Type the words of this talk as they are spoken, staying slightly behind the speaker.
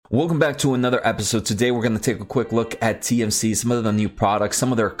Welcome back to another episode. Today we're going to take a quick look at TSMC, some of the new products,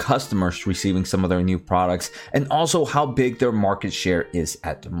 some of their customers receiving some of their new products, and also how big their market share is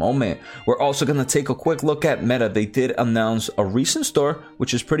at the moment. We're also going to take a quick look at Meta. They did announce a recent store,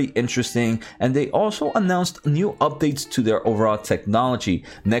 which is pretty interesting, and they also announced new updates to their overall technology.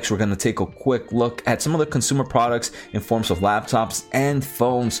 Next, we're going to take a quick look at some of the consumer products in forms of laptops and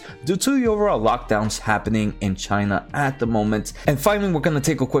phones due to the overall lockdowns happening in China at the moment. And finally, we're going to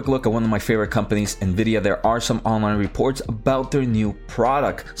take a quick look at one of my favorite companies, Nvidia. There are some online reports about their new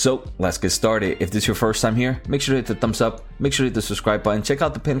product. So let's get started. If this is your first time here, make sure to hit the thumbs up, make sure to hit the subscribe button, check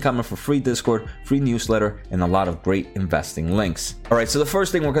out the pinned comment for free Discord, free newsletter, and a lot of great investing links. All right, so the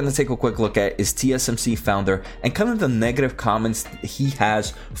first thing we're going to take a quick look at is TSMC founder and kind of the negative comments he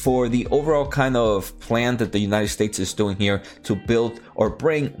has for the overall kind of plan that the United States is doing here to build or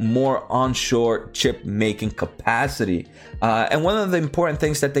bring more onshore chip making capacity. And one of the important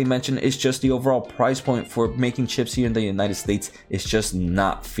things that they mentioned is just the overall price point for making chips here in the United States is just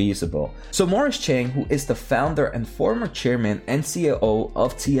not feasible. So Morris Chang, who is the founder and former chairman and CEO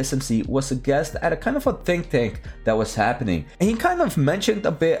of TSMC, was a guest at a kind of a think tank that was happening. And he kind of mentioned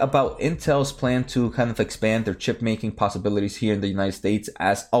a bit about Intel's plan to kind of expand their chip making possibilities here in the United States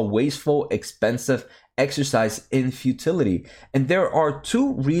as a wasteful, expensive exercise in futility. And there are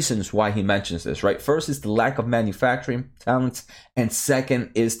two reasons why he mentions this, right? First is the lack of manufacturing talent, and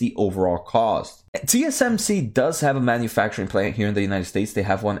second is the overall cost. TSMC does have a manufacturing plant here in the United States. They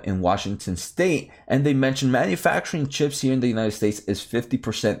have one in Washington State, and they mentioned manufacturing chips here in the United States is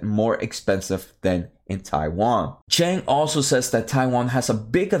 50% more expensive than in Taiwan. Chang also says that Taiwan has a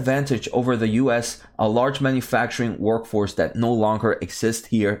big advantage over the US, a large manufacturing workforce that no longer exists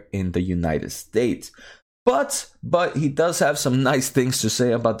here in the United States. But he does have some nice things to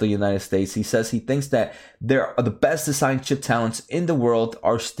say about the United States. He says he thinks that the best designed chip talents in the world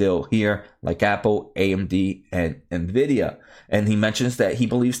are still here, like Apple, AMD, and Nvidia. And he mentions that he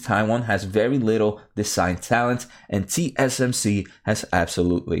believes Taiwan has very little design talent and TSMC has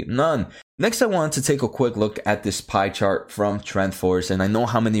absolutely none. Next, I wanted to take a quick look at this pie chart from TrendForce, and I know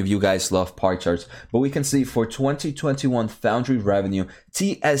how many of you guys love pie charts, but we can see for 2021 foundry revenue,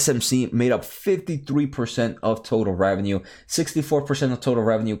 TSMC made up 53% of total revenue. 64% of total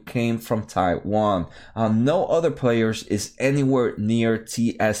revenue came from Taiwan. No other players is anywhere near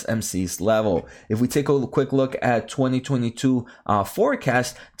TSMC's level. If we take a quick look at 2022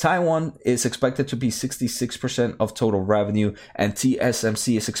 forecast, Taiwan is expected to be 66% of total revenue, and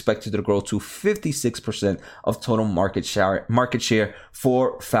TSMC is expected to grow to 56% of total market share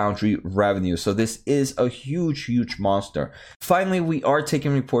for foundry revenue. So this is a huge monster. Finally, we are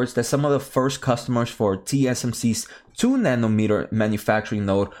taking reports that some of the first customers for TSMC's 2nm manufacturing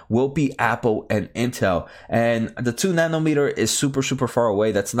node will be Apple and Intel. And the 2nm is super far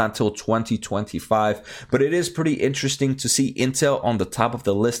away. That's not till 2025. But it is pretty interesting to see Intel on the top of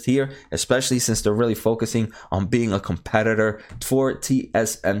the list here, especially since they're really focusing on being a competitor for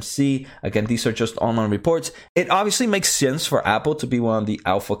TSMC. Again, these are just online reports. It obviously makes sense for Apple to be one of the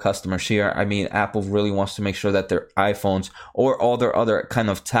alpha customers here. I mean, Apple really wants to make sure that their iPhones or all their other kind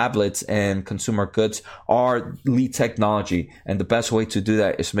of tablets and consumer goods are lead technology, and the best way to do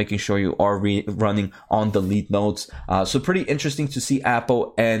that is making sure you are running on the lead nodes. So pretty interesting to see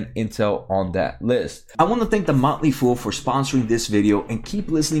Apple and Intel on that list. I want to thank the Motley Fool for sponsoring this video, and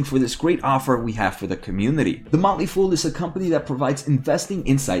keep listening for this great offer we have for the community. The Motley Fool is a company that provides investing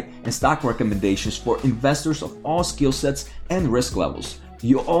insight and stock recommendations for investors of all skill sets and risk levels.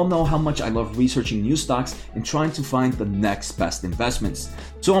 You all know how much I love researching new stocks and trying to find the next best investments.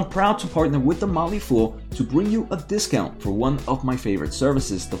 So I'm proud to partner with the Motley Fool to bring you a discount for one of my favorite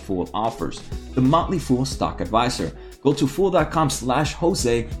services the Fool offers, the Motley Fool Stock Advisor. Go to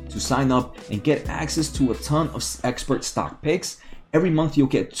fool.com/Jose to sign up and get access to a ton of expert stock picks. Every month you'll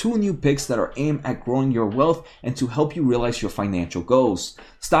get 2 new picks that are aimed at growing your wealth and to help you realize your financial goals.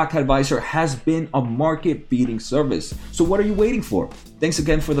 Stock Advisor has been a market-beating service, so what are you waiting for? Thanks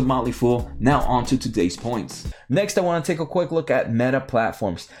again for the Motley Fool. Now on to today's points. Next, I want to take a quick look at Meta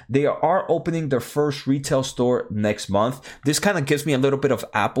Platforms. They are opening their first retail store next month. This kind of gives me a little bit of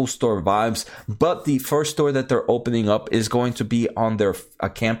Apple Store vibes, but the first store that they're opening up is going to be on their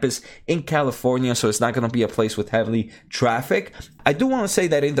campus in California, so it's not going to be a place with heavily traffic. I do want to say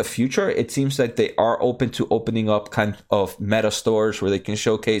that in the future, it seems like they are open to opening up kind of Meta stores where they can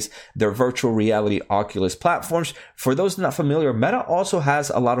showcase their virtual reality Oculus platforms. For those not familiar, Meta also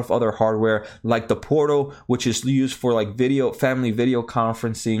has a lot of other hardware like the Portal, which is used for like family video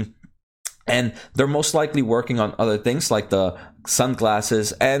conferencing. And they're most likely working on other things like the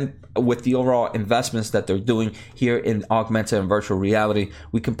sunglasses, and with the overall investments that they're doing here in augmented and virtual reality,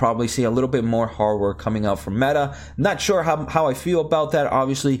 we can probably see a little bit more hardware coming out from Meta. Not sure how I feel about that.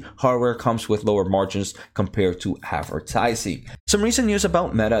 Obviously, hardware comes with lower margins compared to advertising. Some recent news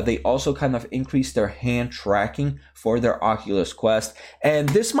about Meta: they also kind of increased their hand tracking for their Oculus Quest. And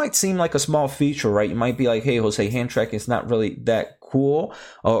this might seem like a small feature, right? You might be like, hey, Jose, hand tracking is not really that cool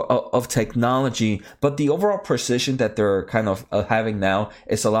of technology, but the overall precision that they're kind of having now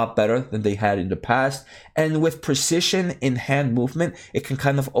is a lot better than they had in the past. And with precision in hand movement, it can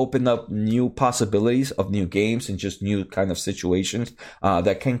kind of open up new possibilities of new games and just new kind of situations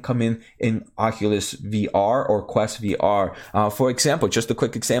that can come in Oculus VR or Quest VR. For example, just a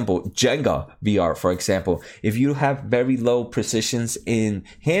quick example, Jenga VR, for example. If you have very low precisions in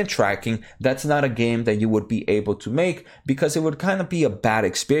hand tracking, that's not a game that you would be able to make because it would kind of be a bad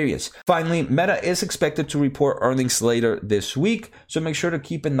experience. Finally, Meta is expected to report earnings later this week, so make sure to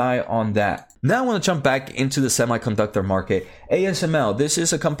keep an eye on that. Now I want to jump back into the semiconductor market. ASML, this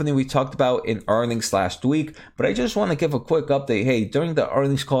is a company we talked about in earnings last week, but I just want to give a quick update. Hey, during the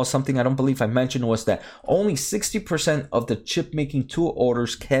earnings call, something I don't believe I mentioned was that only 60% of the chip making tool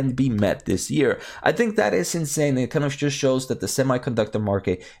orders can be met this year. I think that is insane. It kind of just shows that the semiconductor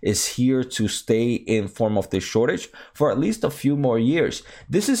market is here to stay in form of this shortage for at least a few more years.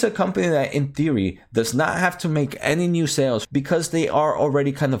 This is a company that in theory does not have to make any new sales because they are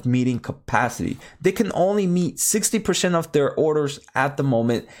already kind of meeting capacity. They can only meet 60% of their orders at the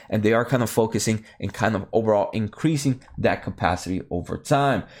moment, and they are kind of focusing and kind of overall increasing that capacity over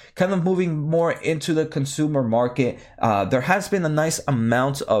time. Kind of moving more into the consumer market, there has been a nice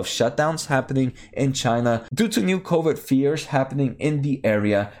amount of shutdowns happening in China due to new COVID fears happening in the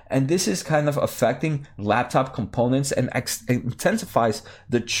area, and this is kind of affecting laptop components and intensifies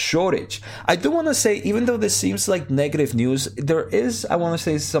the shortage. I do want to say, even though this seems like negative news, there is, I want to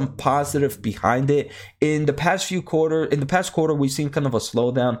say, some positive behind it. In the past quarter, we've seen kind of a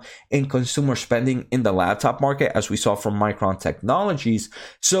slowdown in consumer spending in the laptop market, as we saw from Micron Technologies.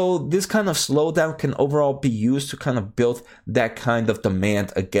 So this kind of slowdown can overall be used to kind of build that kind of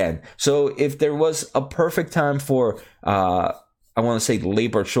demand again. So if there was a perfect time for I want to say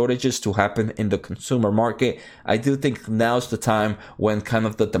labor shortages to happen in the consumer market, I do think now's the time when kind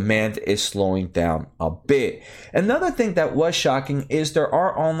of the demand is slowing down a bit. Another thing that was shocking is there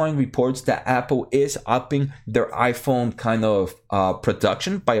are online reports that Apple is upping their iPhone kind of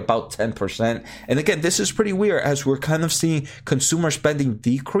production by about 10%. And again, this is pretty weird as we're kind of seeing consumer spending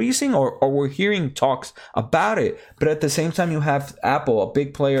decreasing, or we're hearing talks about it. But at the same time, you have Apple, a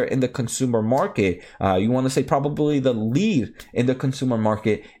big player in the consumer market. You want to say probably the lead in the consumer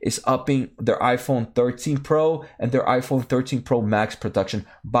market, is upping their iPhone 13 Pro and their iPhone 13 Pro Max production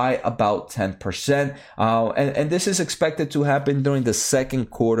by about 10%. And this is expected to happen during the second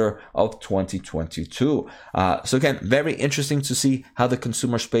quarter of 2022. So again, very interesting to see how the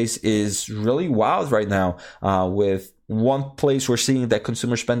consumer space is really wild right now, with one place we're seeing that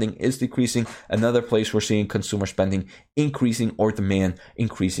consumer spending is decreasing, another place we're seeing consumer spending increasing or demand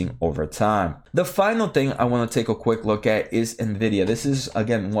increasing over time. The final thing I want to take a quick look at is Nvidia. This is,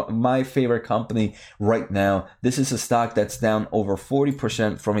 again, my favorite company right now. This is a stock that's down over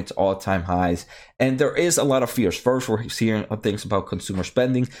 40% from its all-time highs. And there is a lot of fears. First, we're hearing things about consumer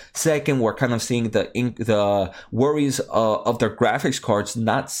spending. Second, we're kind of seeing the worries of their graphics cards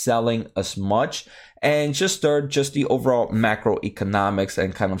not selling as much. And just third, just the overall macroeconomics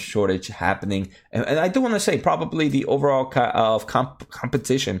and kind of shortage happening. And I do want to say probably the overall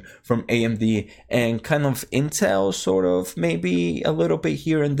competition from AMD and kind of Intel, sort of maybe a little bit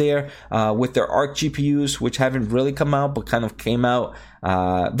here and there with their Arc GPUs, which haven't really come out, but kind of came out.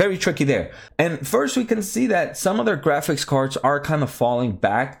 Very tricky there. And first, we can see that some of their graphics cards are kind of falling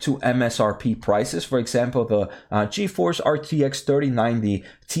back to MSRP prices. For example, the GeForce RTX 3090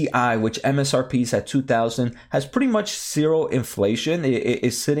 Ti, which MSRP is at $2,000, has pretty much zero inflation. It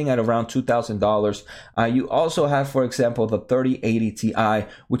is sitting at around $2,000. You also have, for example, the 3080 Ti,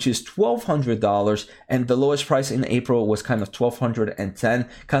 which is $1,200, and the lowest price in April was kind of $1,210,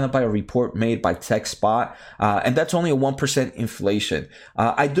 kind of by a report made by TechSpot, and that's only a 1% inflation.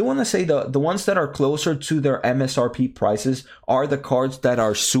 I do want to say the ones that are closer to their MSRP prices are the cards that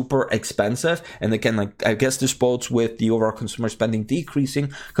are super expensive. And again, like, I guess this bodes with the overall consumer spending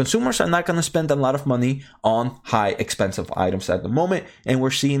decreasing. Consumers are not going to spend a lot of money on high expensive items at the moment. And we're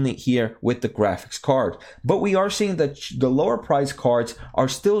seeing it here with the graphics card. But we are seeing that the lower price cards are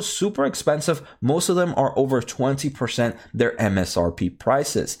still super expensive. Most of them are over 20% their MSRP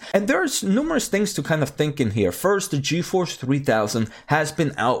prices. And there's numerous things to kind of think in here. First, the GeForce 3000 has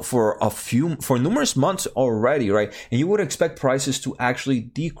been out for numerous months already, right? And you would expect prices to actually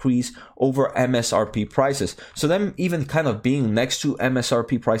decrease over MSRP prices. So them even kind of being next to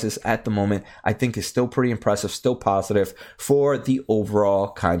MSRP prices at the moment, I think is still pretty impressive, still positive for the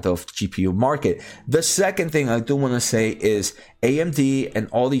overall kind of GPU market. The second thing I do want to say is AMD and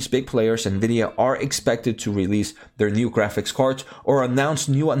all these big players, NVIDIA, are expected to release their new graphics cards or announce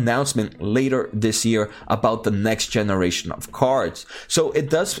new announcement later this year about the next generation of cards. So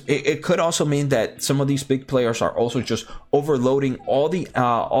it could also mean that some of these big players are also just overloading all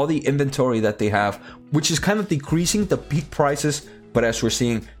the inventory that they have, which is kind of decreasing the peak prices. But as we're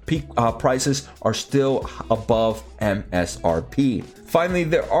seeing, peak prices are still above MSRP. Finally,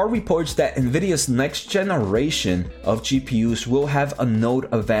 there are reports that NVIDIA's next generation of GPUs will have a node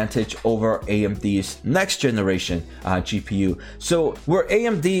advantage over AMD's next generation GPU. So where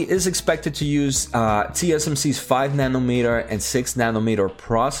AMD is expected to use TSMC's 5 nanometer and 6 nanometer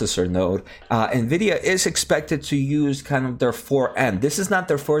processor node, NVIDIA is expected to use kind of their 4N. This is not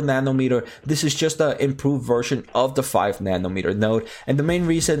their 4 nanometer. This is just an improved version of the 5 nanometer node. And the main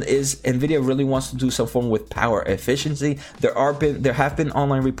reason is NVIDIA really wants to do something with power efficiency. There have been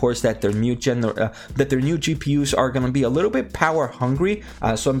online reports that their new GPUs are going to be a little bit power hungry.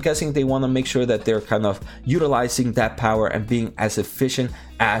 So I'm guessing they want to make sure that they're kind of utilizing that power and being as efficient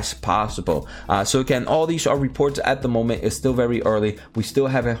as possible. So again, all these are reports at the moment. It's still very early. We still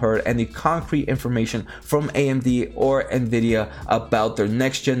haven't heard any concrete information from AMD or NVIDIA about their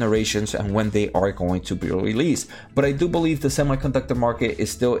next generations and when they are going to be released. But I do believe the semiconductor market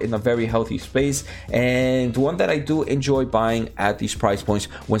is still in a very healthy space, and one that I do enjoy buying at these price points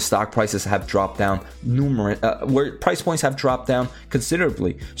when stock prices have dropped down where price points have dropped down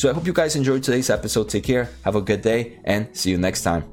considerably. So I hope you guys enjoyed today's episode. Take care, have a good day, and see you next time.